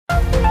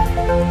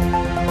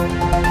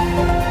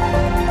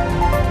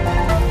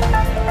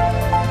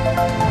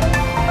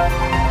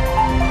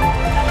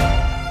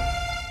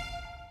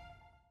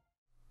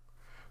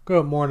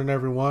Good morning,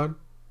 everyone.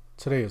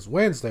 Today is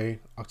Wednesday,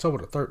 October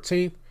the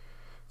 13th,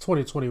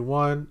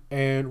 2021,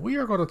 and we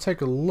are going to take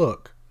a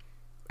look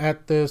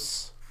at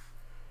this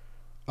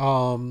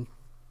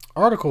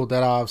article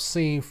that I've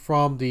seen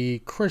from the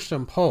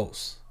Christian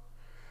Post.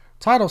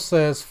 Title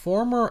says,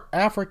 Former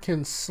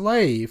African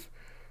Slave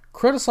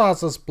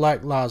Criticizes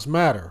Black Lives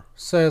Matter.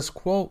 Says,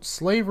 quote,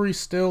 slavery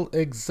still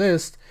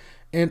exists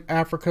in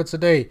Africa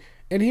today.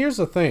 And here's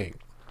the thing.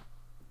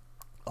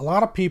 A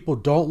lot of people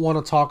don't want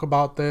to talk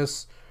about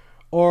this,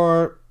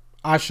 or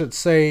I should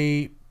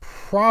say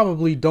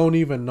probably don't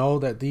even know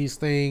that these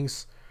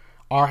things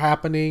are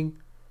happening,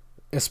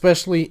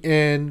 especially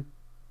in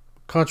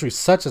countries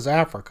such as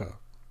Africa.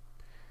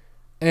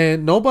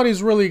 And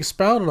nobody's really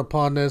expounding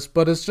upon this,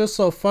 but it's just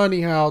so funny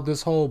how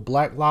this whole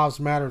Black Lives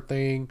Matter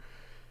thing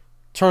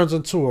turns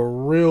into a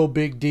real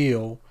big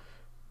deal,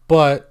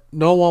 but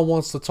no one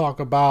wants to talk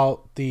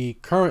about the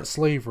current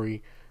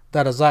slavery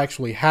that is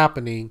actually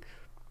happening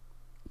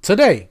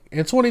today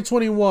in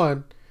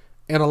 2021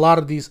 in a lot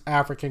of these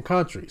African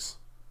countries.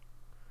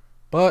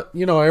 But,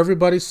 you know,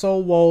 everybody's so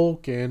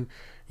woke, and,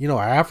 you know,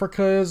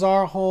 Africa is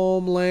our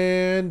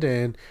homeland,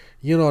 and,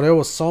 you know, there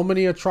was so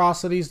many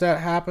atrocities that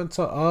happened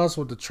to us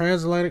with the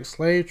transatlantic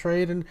slave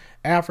trade and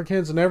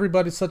Africans, and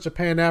everybody's such a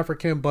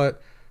Pan-African,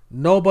 but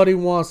nobody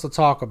wants to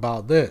talk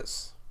about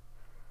this.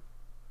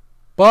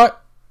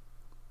 But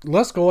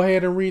let's go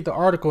ahead and read the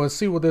article and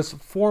see what this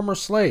former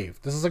slave,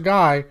 this is a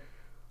guy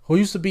who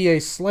used to be a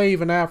slave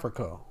in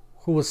Africa,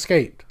 who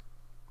escaped.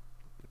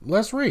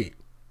 Let's read.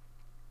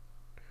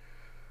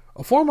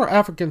 A former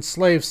African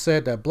slave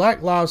said that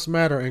Black Lives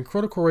Matter and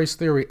critical race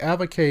theory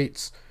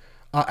advocates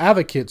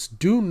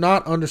do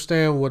not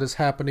understand what is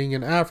happening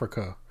in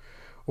Africa,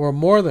 where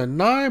more than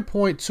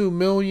 9.2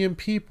 million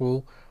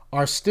people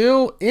are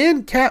still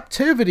in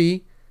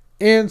captivity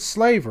in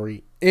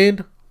slavery,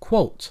 end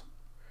quote.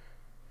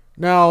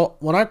 Now,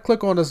 when I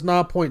click on this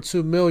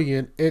 9.2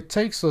 million, it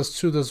takes us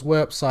to this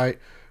website,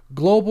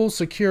 Global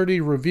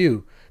Security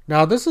Review.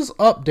 Now, this is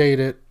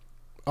updated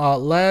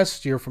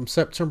last year from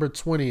September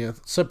 14,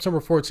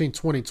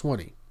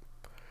 2020.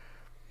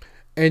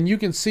 And you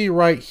can see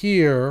right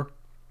here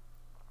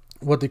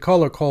what the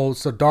color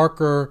codes, the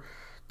darker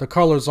the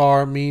colors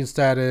are, means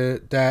that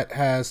that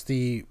has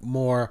the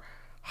more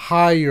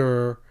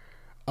higher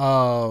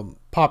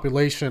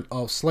population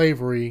of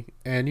slavery.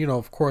 And, you know,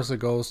 of course, it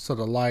goes to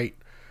the light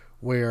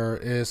where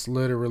it's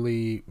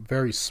literally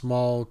very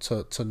small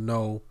to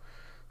no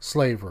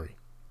slavery.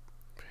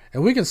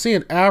 And we can see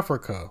in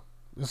Africa,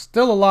 there's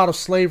still a lot of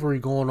slavery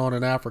going on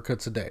in Africa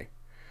today,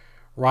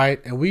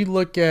 right? And we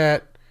look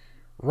at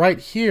right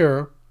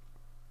here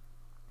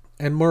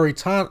in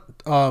Mauritania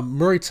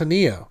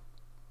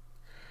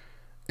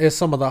is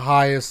some of the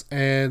highest,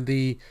 and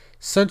the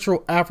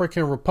Central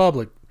African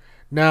Republic.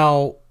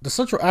 Now, the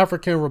Central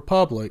African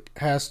Republic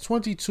has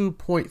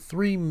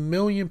 22.3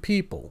 million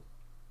people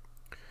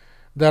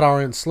that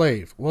are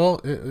enslaved.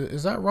 Well,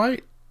 is that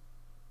right?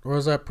 Or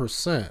is that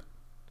percent?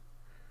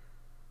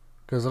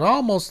 Because it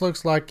almost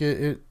looks like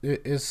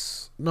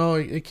it's... No,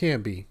 it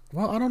can't be.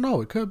 Well, I don't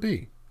know. It could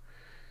be.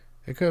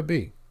 It could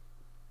be.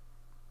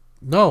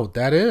 No,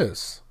 that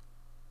is.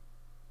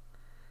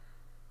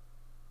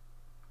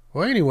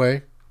 Well,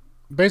 anyway,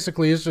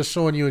 basically it's just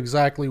showing you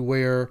exactly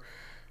where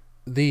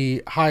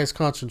the highest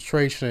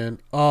concentration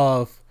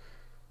of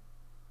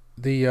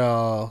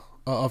the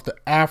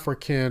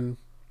African...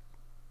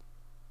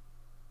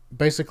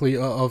 basically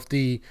of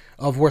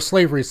where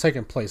slavery is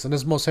taking place, and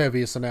it's most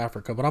heaviest in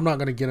Africa, but I'm not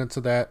going to get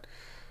into that.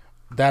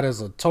 That is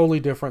a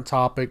totally different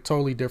topic,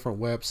 totally different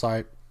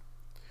website.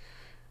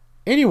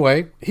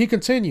 Anyway, he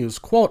continues,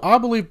 quote, I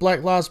believe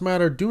Black Lives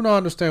Matter do not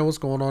understand what's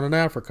going on in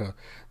Africa.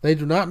 They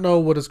do not know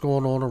what is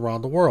going on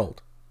around the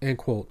world, end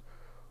quote.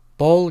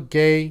 Bol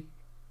Gai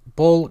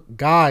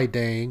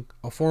Dang,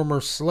 a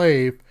former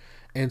slave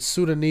and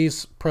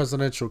Sudanese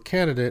presidential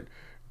candidate,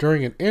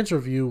 during an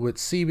interview with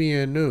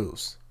CBN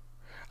News.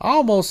 I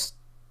almost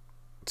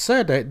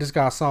said that this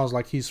guy sounds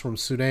like he's from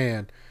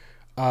Sudan,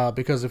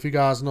 because if you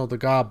guys know the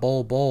guy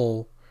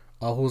Bol,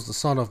 who's the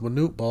son of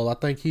Manute Bol, I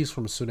think he's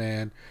from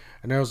Sudan.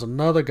 And there was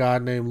another guy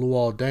named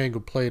Luol Deng who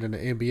played in the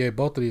NBA.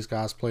 Both of these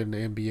guys played in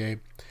the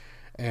NBA.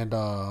 And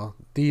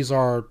these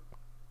are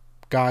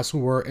guys who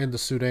were in the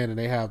Sudan, and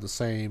they have the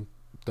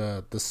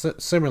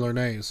similar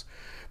names.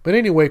 But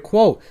anyway,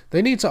 quote,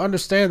 they need to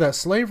understand that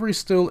slavery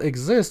still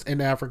exists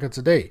in Africa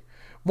today.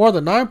 More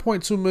than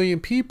 9.2 million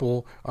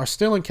people are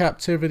still in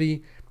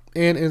captivity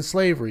and in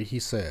slavery, he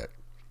said.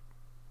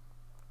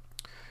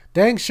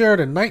 Deng shared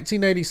in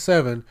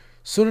 1987,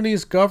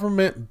 Sudanese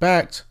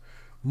government-backed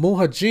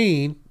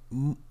Mujahideen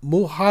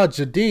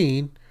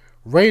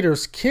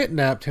raiders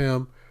kidnapped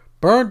him,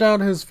 burned down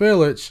his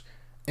village,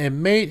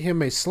 and made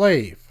him a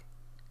slave.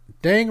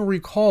 Deng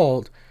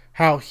recalled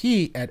how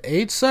he, at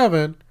age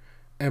 7,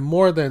 and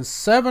more than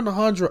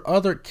 700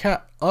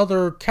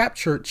 other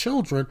captured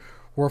children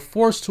were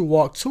forced to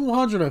walk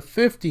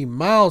 250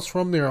 miles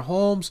from their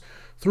homes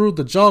through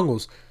the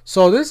jungles.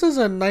 So this is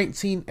in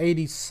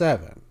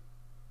 1987.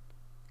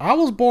 I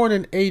was born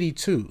in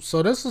 82.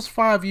 So this is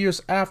 5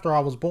 years after I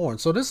was born.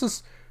 So this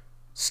is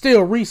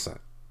still recent.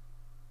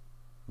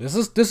 This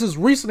is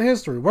recent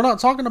history. We're not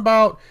talking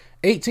about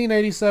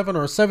 1887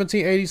 or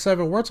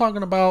 1787. We're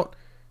talking about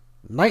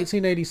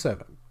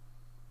 1987.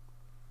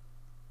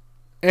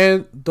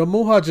 And the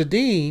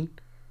Mujahideen,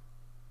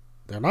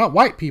 they're not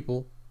white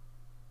people.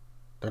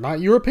 They're not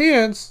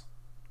Europeans.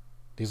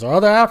 These are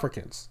other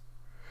Africans.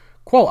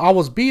 Quote, I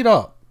was beat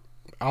up.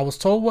 I was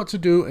told what to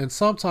do, and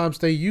sometimes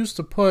they used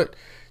to put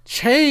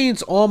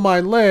chains on my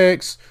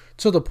legs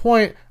to the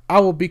point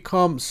I will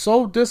become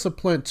so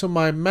disciplined to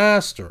my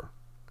master.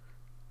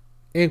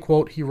 End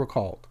quote, he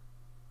recalled.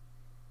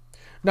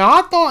 Now,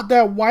 I thought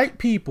that white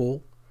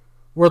people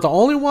were the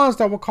only ones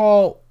that were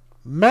called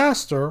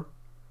master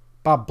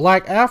by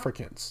black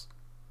Africans.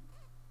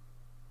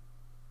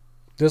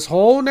 This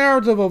whole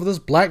narrative of this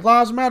Black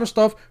Lives Matter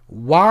stuff,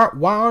 why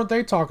aren't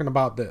they talking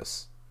about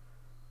this?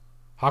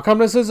 How come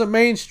this isn't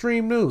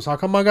mainstream news? How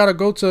come I got to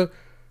go to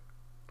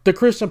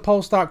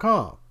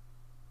thechristianpost.com?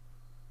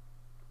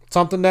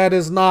 Something that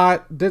is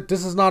not,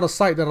 this is not a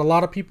site that a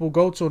lot of people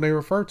go to and they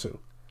refer to.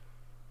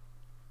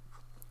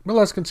 But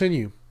let's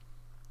continue.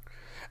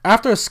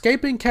 After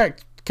escaping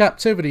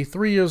captivity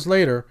 3 years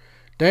later,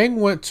 Deng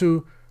went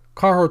to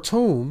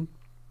Khartoum,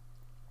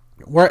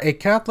 where a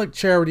Catholic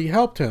charity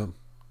helped him.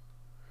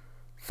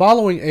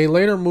 Following a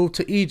later move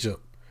to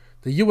Egypt,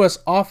 the U.S.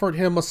 offered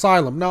him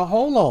asylum. Now,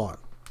 hold on.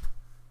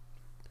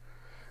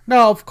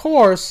 Now, of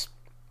course,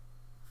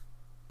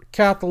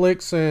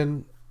 Catholics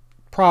and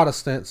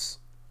Protestants,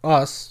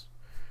 us,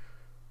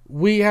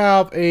 we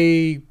have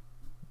a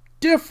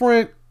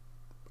different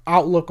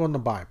outlook on the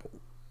Bible.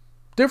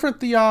 Different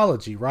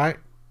theology, right?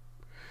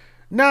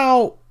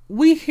 Now,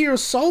 we hear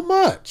so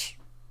much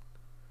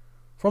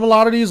from a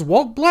lot of these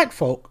woke black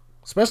folk,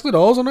 especially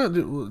those on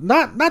the,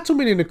 not too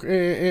many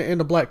in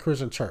the black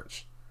Christian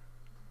church,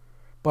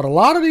 but a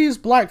lot of these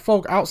black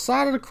folk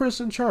outside of the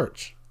Christian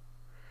church,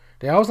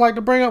 they always like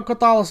to bring up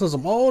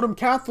Catholicism. Oh, them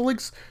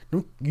Catholics,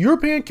 them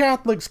European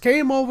Catholics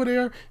came over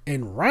there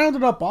and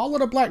rounded up all of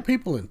the black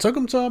people and took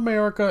them to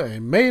America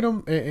and made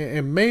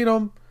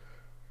them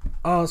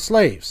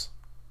slaves.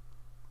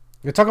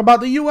 They talk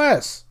about the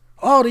U.S.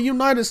 Oh, the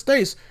United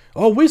States.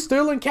 Oh, we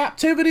still in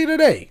captivity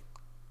today.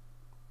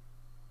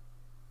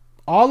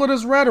 All of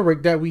this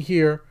rhetoric that we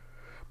hear.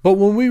 But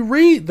when we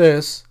read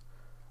this,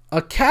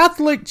 a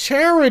Catholic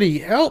charity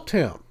helped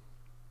him.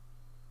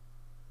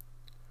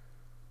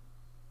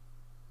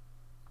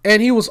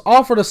 And he was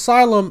offered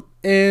asylum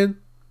in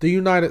the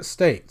United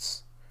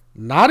States.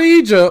 Not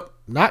Egypt,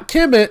 not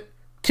Kemet.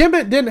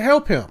 Kemet didn't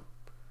help him.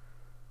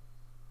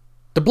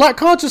 The black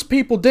conscious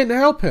people didn't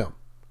help him.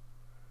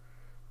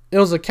 It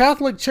was a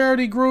Catholic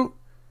charity group,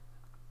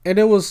 and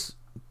it was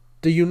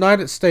the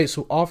United States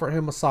who offered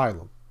him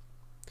asylum.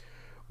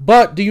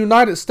 But the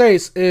United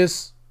States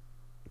is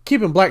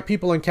keeping black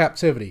people in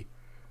captivity,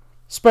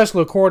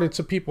 especially according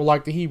to people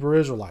like the Hebrew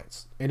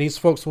Israelites and these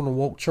folks from the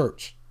woke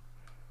church.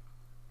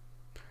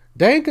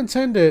 Deng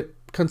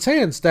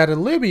contends that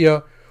in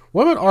Libya,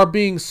 women are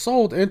being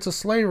sold into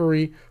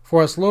slavery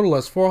for as little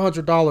as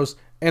 $400.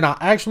 And I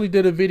actually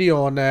did a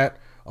video on that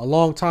a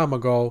long time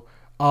ago.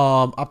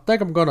 I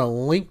think I'm going to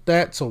link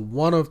that to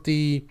one of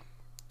the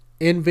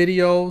end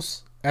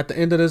videos at the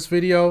end of this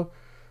video.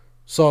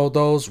 So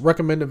those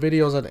recommended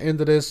videos at the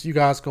end of this, you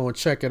guys go and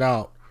check it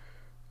out.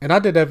 And I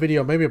did that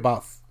video maybe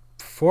about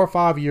 4 or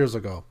 5 years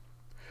ago.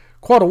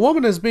 Quote, a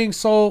woman is being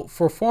sold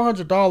for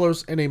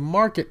 $400 in a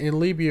market in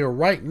Libya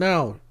right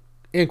now,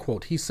 end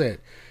quote, he said.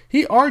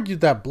 He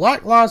argued that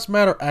Black Lives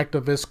Matter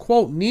activists,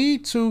 quote,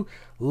 need to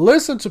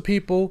listen to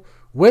people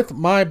with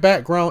my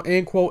background,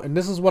 end quote. And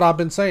this is what I've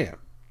been saying.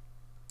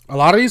 A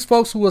lot of these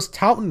folks who was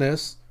touting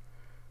this,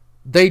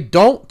 they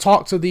don't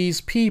talk to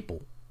these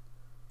people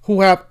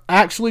who have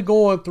actually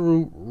gone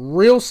through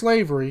real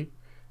slavery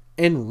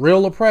and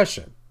real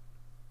oppression.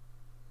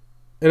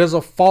 It is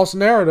a false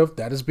narrative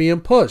that is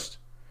being pushed.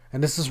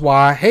 And this is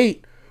why I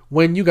hate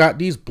when you got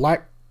these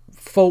black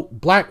folk,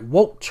 black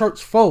woke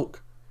church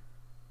folk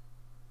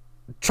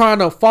trying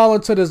to fall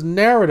into this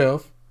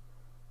narrative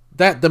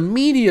that the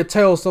media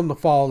tells them to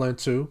fall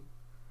into,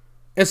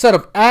 instead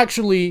of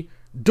actually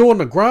doing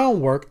the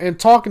groundwork and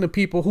talking to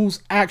people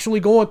who's actually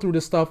going through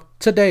this stuff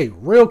today,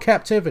 real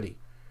captivity.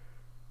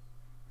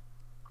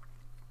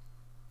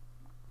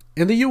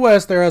 In the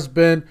U.S., there has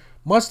been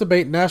much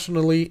debate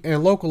nationally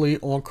and locally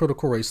on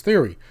critical race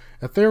theory,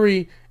 a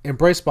theory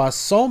embraced by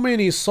so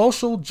many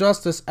social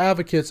justice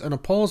advocates and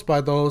opposed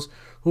by those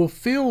who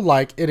feel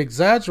like it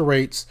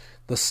exaggerates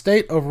the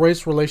state of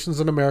race relations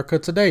in America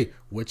today,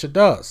 which it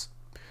does.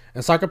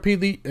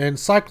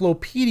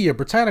 Encyclopedia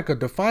Britannica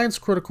defines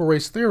critical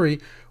race theory,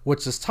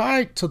 which is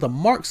tied to the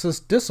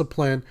Marxist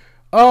discipline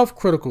of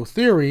critical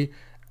theory,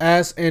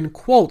 as an,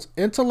 quote,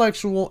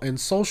 intellectual and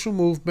social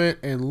movement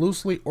and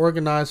loosely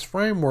organized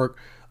framework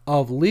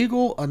of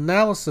legal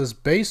analysis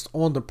based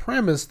on the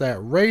premise that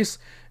race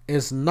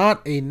is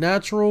not a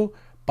natural,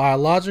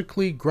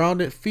 biologically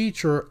grounded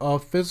feature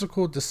of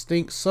physical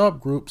distinct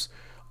subgroups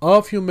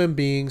of human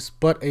beings,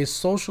 but a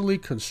socially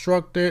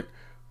constructed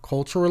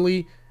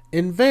culturally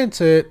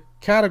invented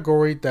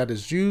category that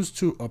is used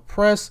to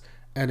oppress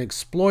and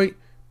exploit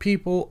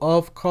people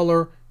of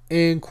color,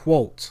 end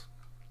quote.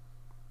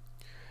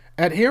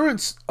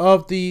 Adherents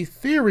of the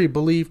theory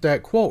believe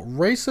that, quote,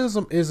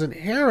 racism is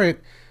inherent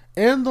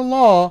in the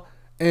law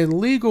and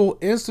legal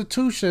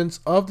institutions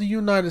of the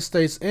United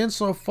States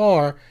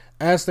insofar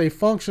as they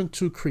function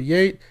to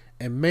create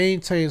and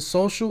maintain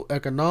social,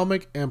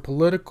 economic, and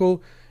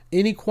political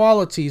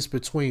inequalities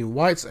between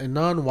whites and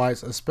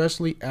non-whites,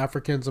 especially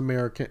African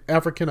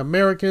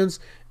Americans,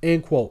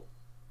 end quote.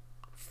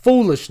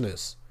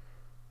 Foolishness.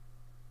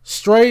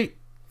 Straight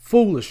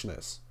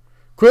foolishness.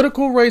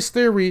 Critical race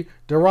theory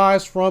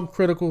derives from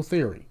critical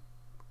theory,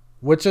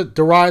 which it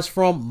derives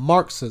from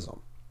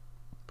Marxism.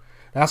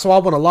 That's why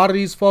when a lot of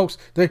these folks,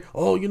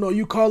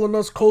 you calling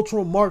us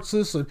cultural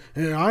Marxists, and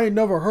I ain't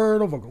never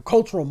heard of a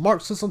cultural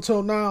Marxist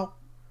until now.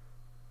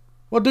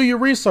 Well, do your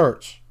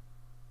research.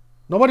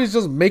 Nobody's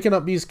just making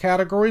up these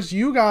categories.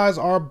 You guys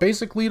are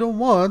basically the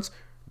ones,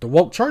 the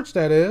woke church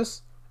that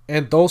is,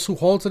 and those who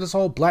hold to this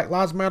whole Black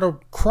Lives Matter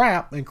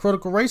crap and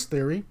critical race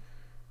theory.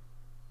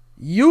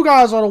 You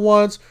guys are the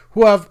ones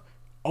who have,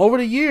 over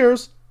the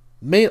years,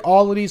 made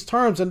all of these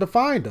terms and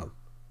defined them.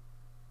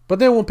 But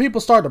then when people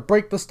start to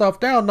break the stuff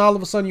down, now all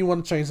of a sudden you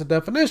want to change the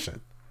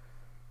definition.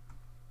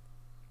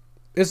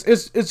 It's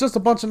just a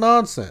bunch of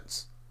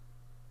nonsense.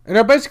 And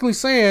they're basically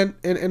saying,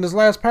 in this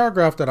last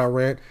paragraph that I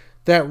read,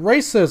 that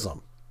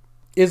racism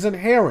is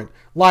inherent.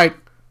 Like,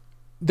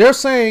 they're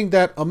saying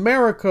that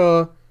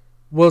America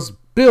was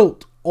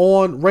built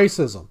on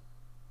racism.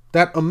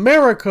 That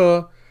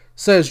America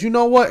says, you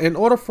know what, in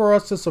order for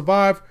us to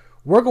survive,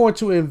 we're going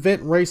to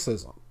invent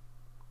racism.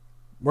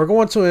 We're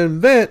going to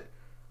invent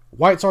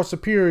whites are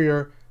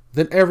superior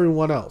than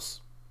everyone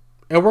else.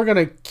 And we're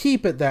going to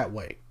keep it that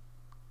way.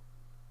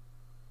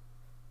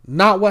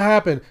 Not what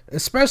happened,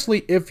 especially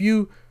if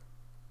you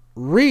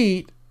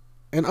read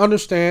and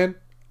understand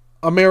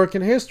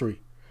American history.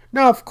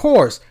 Now, of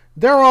course,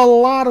 there are a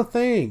lot of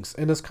things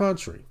in this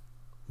country.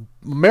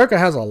 America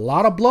has a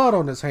lot of blood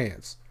on its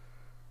hands.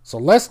 So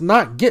let's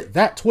not get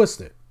that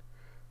twisted.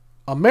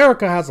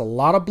 America has a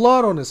lot of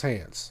blood on its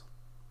hands.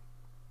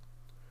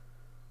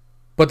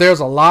 But there's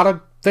a lot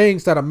of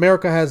things that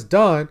America has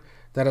done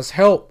that has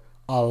helped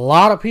a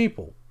lot of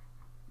people,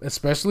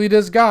 especially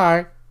this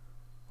guy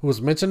who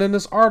was mentioned in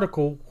this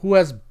article who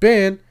has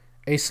been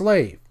a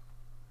slave.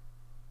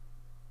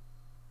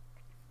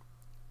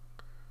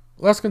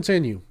 Let's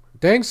continue.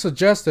 Deng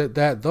suggested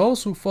that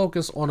those who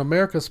focus on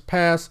America's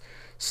past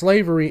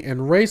slavery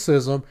and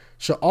racism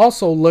should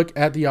also look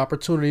at the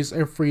opportunities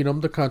and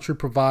freedom the country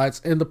provides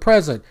in the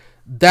present.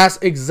 That's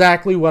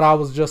exactly what I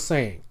was just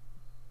saying.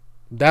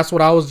 That's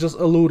what I was just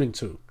alluding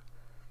to.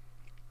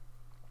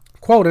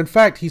 Quote, in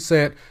fact, he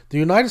said, the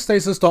United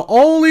States is the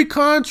only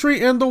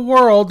country in the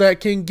world that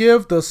can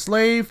give the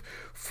slave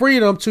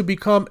freedom to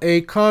become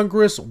a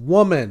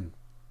congresswoman.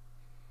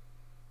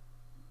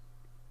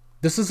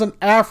 This is an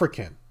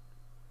African,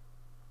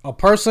 a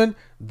person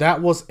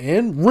that was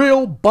in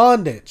real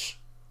bondage.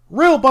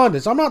 Real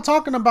bondage. I'm not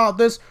talking about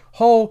this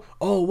whole,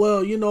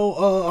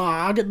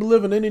 I get to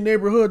live in any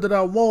neighborhood that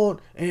I want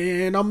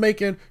and I'm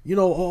making,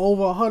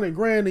 over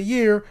 $100,000 a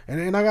year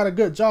and I got a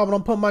good job and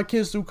I'm putting my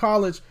kids through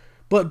college.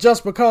 But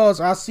just because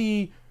I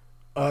see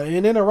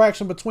an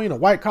interaction between a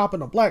white cop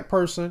and a black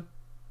person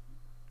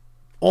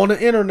on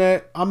the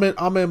internet, I'm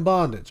in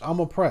bondage. I'm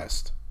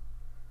oppressed.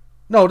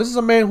 No, this is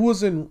a man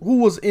who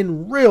was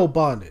in real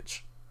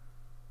bondage.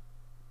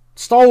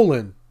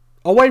 Stolen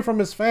away from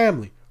his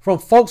family, from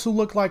folks who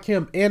look like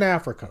him in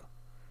Africa.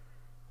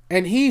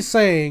 And he's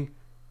saying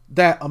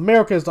that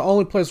America is the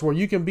only place where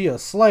you can be a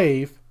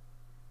slave.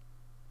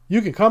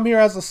 You can come here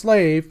as a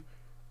slave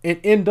and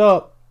end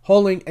up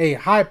holding a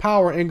high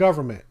power in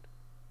government.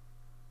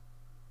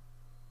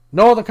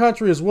 No other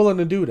country is willing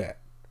to do that,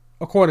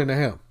 according to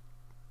him.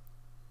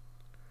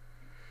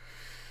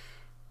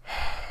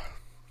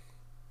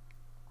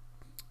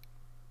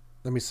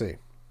 Let me see.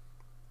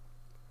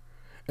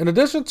 In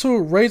addition to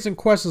raising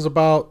questions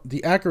about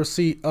the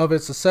accuracy of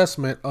its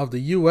assessment of the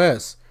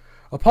U.S.,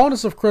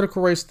 opponents of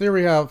critical race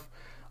theory have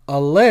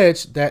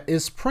alleged that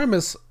its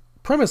premises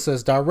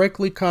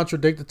directly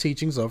contradict the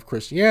teachings of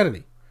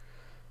Christianity.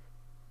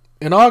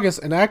 In August,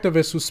 an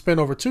activist who spent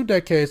over 2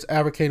 decades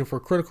advocating for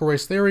critical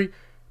race theory,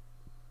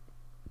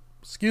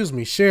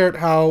 shared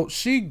how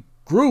she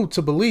grew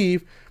to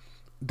believe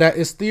that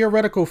its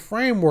theoretical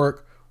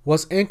framework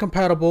was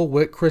incompatible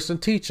with Christian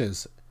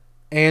teachings.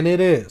 And it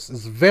is.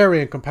 It's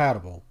very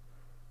incompatible.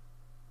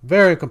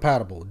 Very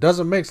incompatible. It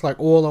doesn't mix like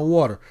oil and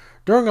water.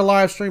 During a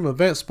live stream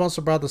event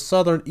sponsored by the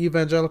Southern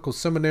Evangelical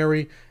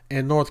Seminary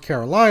in North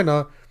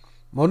Carolina,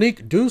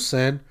 Monique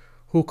Dusen,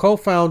 who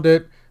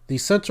co-founded the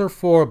Center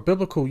for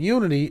Biblical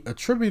Unity,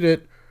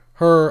 attributed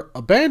her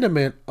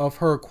abandonment of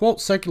her, quote,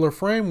 secular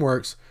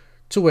frameworks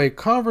to a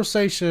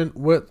conversation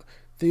with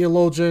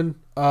theologian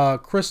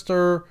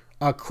Krista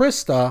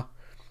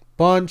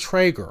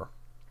Bontrager.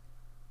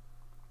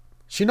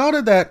 She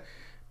noted that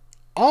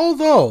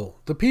although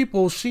the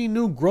people she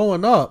knew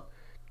growing up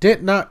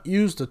did not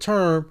use the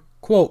term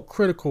quote,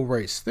 critical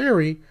race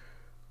theory,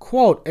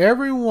 quote,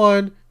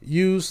 everyone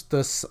used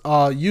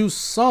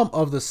some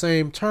of the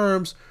same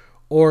terms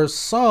or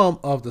some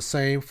of the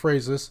same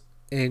phrases,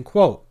 end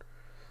quote.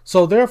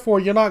 So therefore,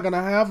 you're not going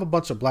to have a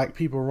bunch of black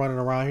people running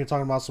around here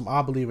talking about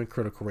I believe in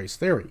critical race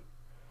theory.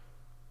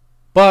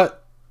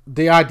 But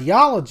the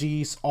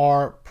ideologies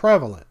are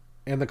prevalent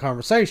in the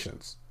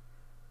conversations.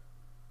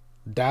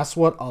 That's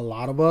what a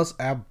lot of us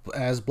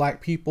as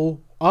black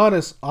people,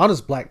 honest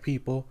black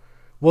people,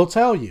 will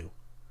tell you.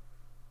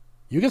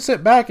 You can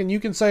sit back and you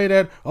can say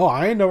that, oh,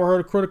 I ain't never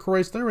heard of critical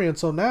race theory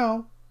until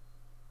now.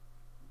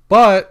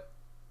 But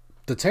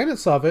the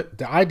tenets of it,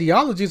 the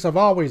ideologies have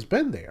always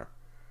been there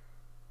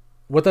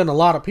within a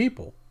lot of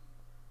people.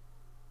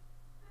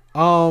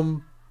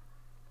 But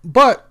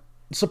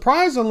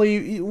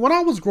surprisingly, when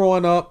I was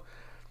growing up,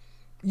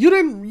 you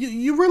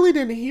really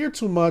didn't hear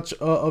too much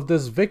of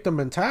this victim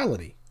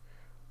mentality.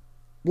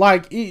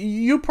 Like,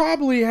 you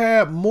probably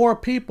had more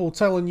people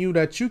telling you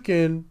that you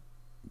can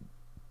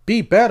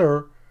be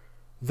better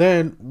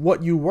than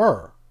what you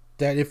were.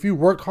 That if you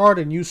worked hard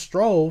and you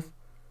strove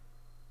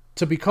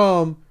to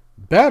become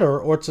better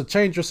or to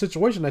change your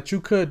situation, that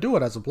you could do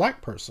it as a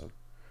black person.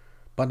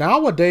 But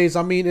nowadays,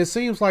 I mean, it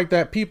seems like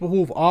that people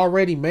who've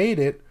already made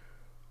it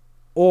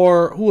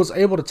or who is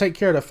able to take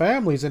care of their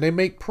families and they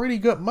make pretty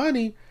good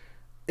money,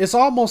 it's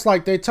almost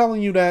like they're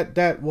telling you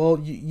that well,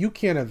 you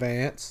can't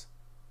advance.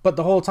 But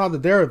the whole time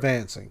that they're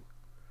advancing,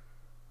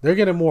 they're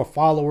getting more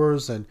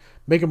followers and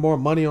making more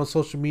money on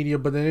social media,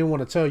 but then they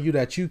want to tell you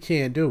that you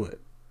can't do it.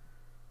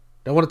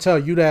 They want to tell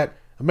you that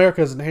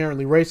America is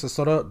inherently racist,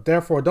 so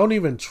therefore don't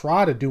even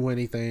try to do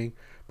anything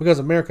because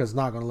America is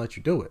not going to let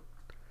you do it.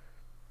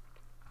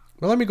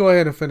 But let me go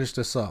ahead and finish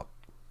this up.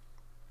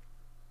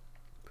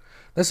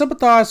 They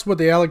sympathize with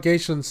the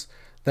allegations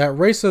that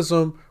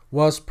racism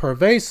was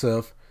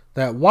pervasive,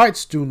 that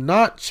whites do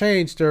not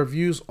change their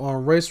views on a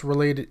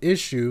race-related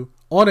issue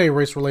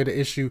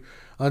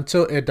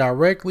until it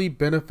directly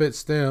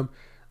benefits them,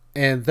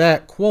 and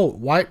that, quote,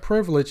 white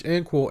privilege,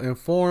 end quote,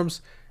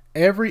 informs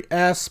every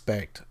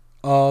aspect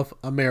of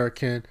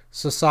American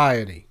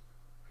society.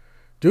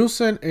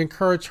 Dewson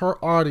encouraged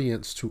her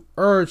audience to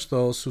urge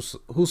those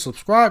who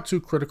subscribe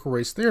to critical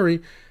race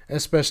theory,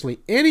 especially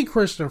any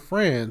Christian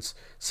friends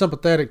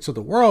sympathetic to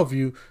the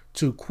worldview,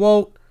 to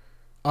quote,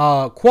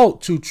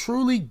 to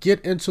truly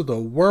get into the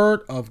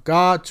word of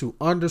God to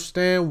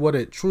understand what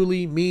it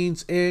truly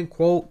means, end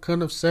quote.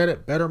 Couldn't have said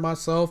it better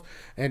myself.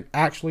 And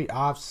actually,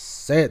 I've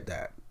said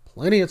that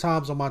plenty of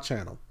times on my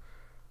channel.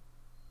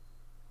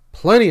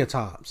 Plenty of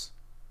times.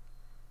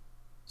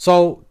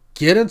 So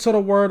get into the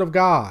word of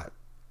God.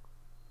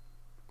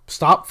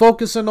 Stop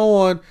focusing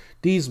on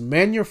these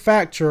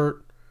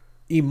manufactured,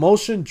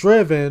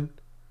 emotion-driven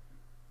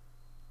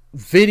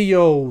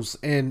videos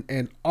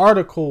and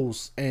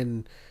articles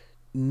and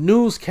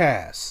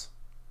newscasts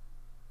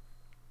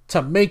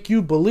to make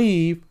you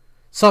believe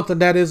something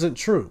that isn't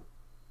true,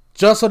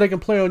 just so they can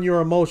play on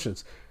your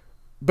emotions.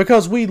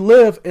 Because we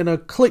live in a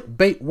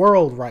clickbait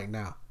world right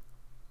now,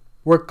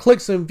 where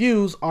clicks and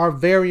views are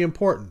very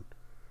important,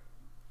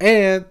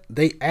 and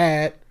they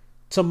add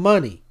to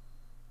money.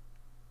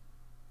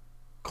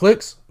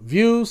 Clicks,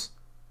 views,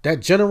 that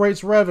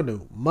generates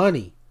revenue,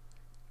 money,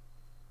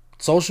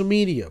 social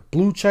media,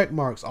 blue check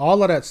marks,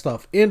 all of that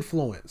stuff,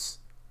 influence.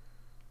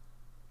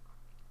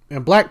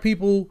 And black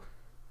people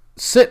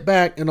sit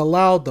back and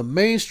allow the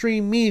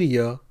mainstream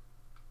media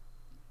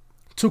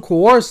to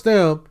coerce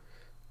them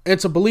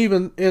into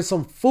believing in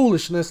some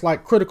foolishness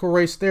like critical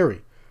race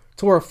theory,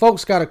 to where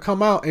folks got to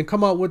come out and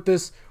come up with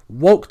this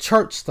woke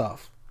church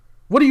stuff.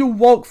 What are you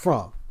woke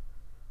from?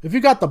 If you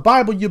got the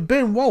Bible, you've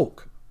been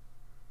woke.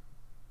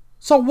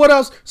 So what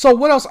else? So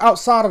what else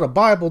outside of the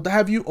Bible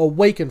have you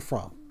awakened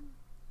from?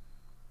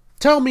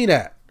 Tell me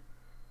that.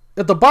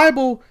 If the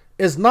Bible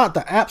is not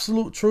the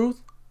absolute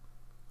truth,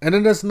 and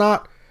it is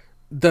not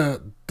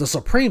the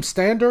supreme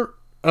standard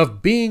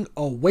of being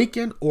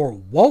awakened or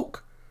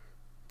woke,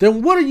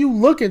 then what are you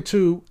looking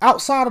to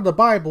outside of the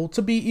Bible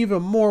to be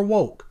even more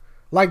woke?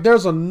 Like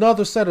there's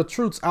another set of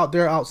truths out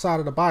there outside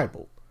of the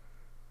Bible.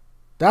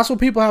 That's what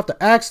people have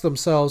to ask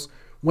themselves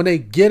when they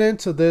get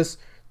into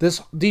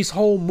these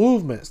whole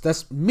movements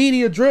that's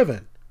media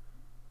driven,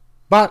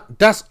 but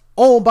that's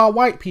owned by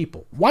white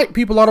people. White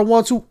people are the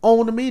ones who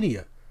own the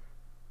media.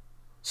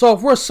 So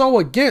if we're so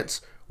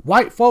against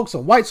white folks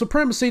and white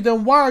supremacy,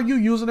 then why are you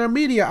using their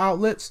media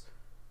outlets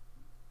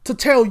to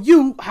tell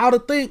you how to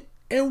think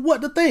and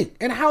what to think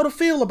and how to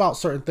feel about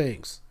certain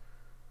things?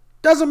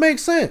 Doesn't make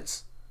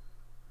sense.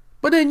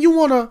 But then you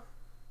want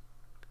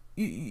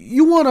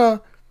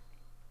to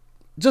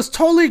just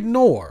totally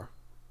ignore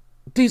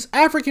these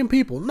African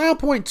people,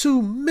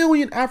 9.2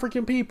 million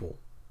African people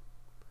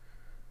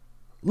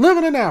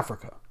living in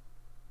Africa,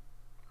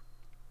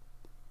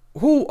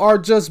 who are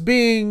just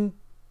being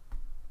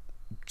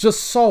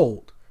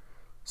sold,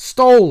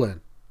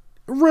 stolen,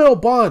 real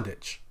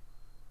bondage.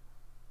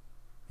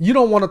 You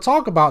don't want to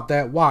talk about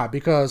that. Why?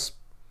 Because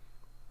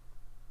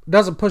it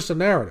doesn't push the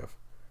narrative.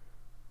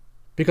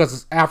 Because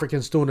it's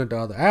Africans doing it to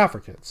other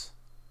Africans.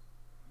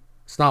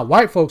 It's not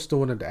white folks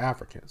doing it to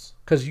Africans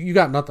because you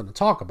got nothing to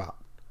talk about.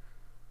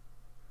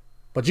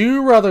 But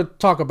you rather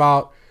talk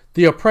about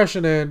the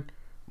oppression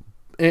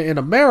in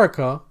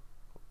America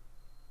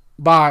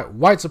by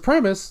white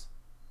supremacists.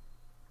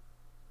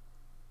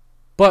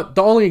 But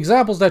the only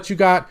examples that you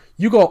got,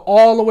 you go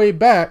all the way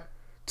back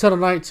to the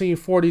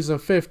 1940s and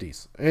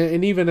 50s,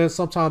 and even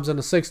sometimes in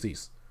the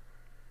 60s.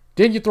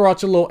 Then you throw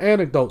out your little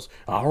anecdotes.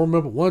 I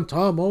remember one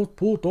time I was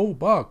pulled over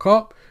by a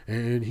cop,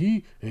 and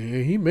he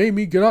made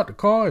me get out the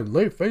car and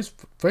lay face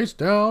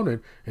down,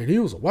 and he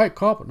was a white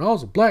cop and I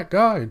was a black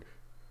guy. And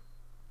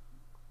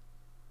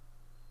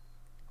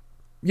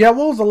yeah,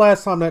 when was the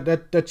last time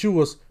that you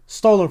was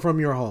stolen from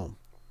your home?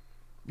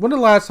 When the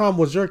last time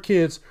was your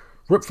kids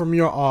ripped from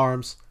your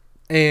arms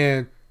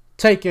and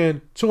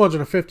taken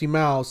 250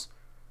 miles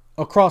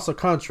across a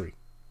country,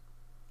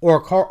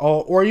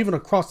 or even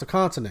across the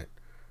continent,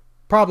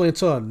 probably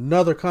into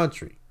another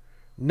country,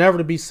 never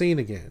to be seen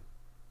again?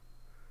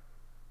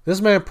 This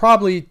man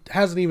probably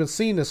hasn't even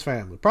seen his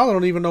family, probably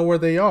don't even know where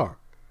they are.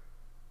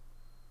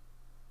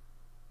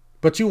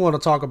 But you want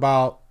to talk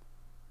about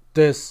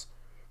this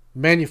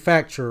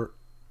manufactured,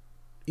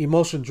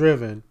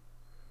 emotion-driven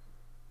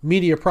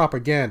media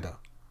propaganda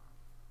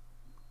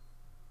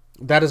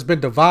that has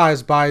been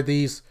devised by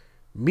these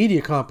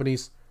media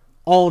companies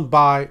owned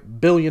by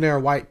billionaire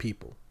white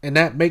people. And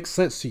that makes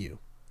sense to you.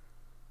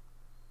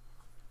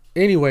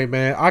 Anyway,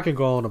 man, I can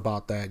go on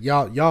about that.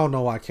 Y'all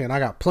know I can. I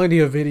got plenty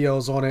of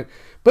videos on it.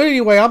 But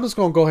anyway, I'm just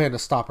going to go ahead and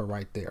stop it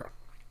right there.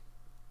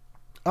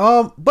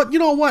 But you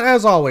know what?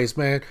 As always,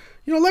 man,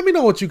 let me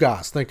know what you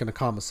guys think in the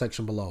comment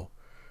section below.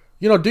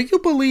 Do you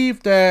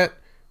believe that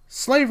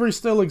slavery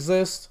still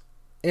exists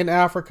in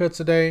Africa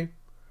today?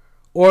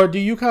 Or do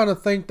you kind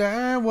of think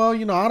that, well,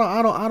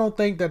 I don't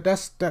think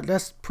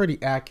that's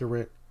pretty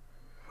accurate?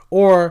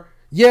 Or,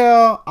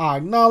 yeah, I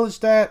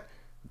acknowledge that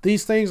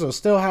these things are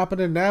still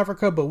happening in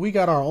Africa, but we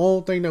got our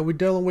own thing that we're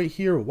dealing with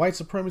here, white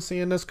supremacy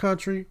in this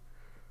country.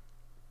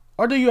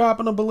 Or do you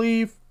happen to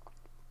believe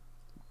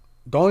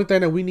the only thing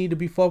that we need to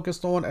be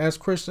focused on as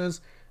Christians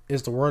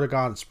is the word of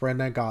God and spreading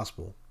that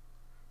gospel?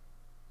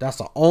 That's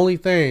the only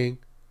thing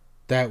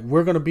that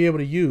we're going to be able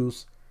to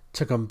use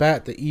to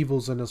combat the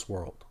evils in this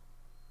world.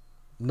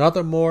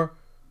 Nothing more,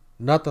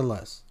 nothing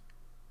less.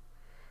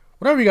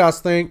 Whatever you guys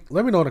think,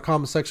 let me know in the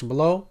comment section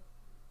below.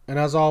 And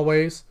as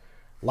always,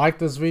 like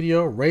this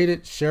video, rate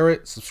it, share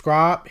it,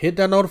 subscribe, hit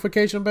that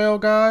notification bell,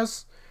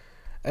 guys.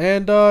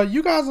 And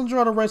you guys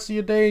enjoy the rest of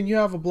your day and you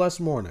have a blessed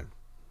morning.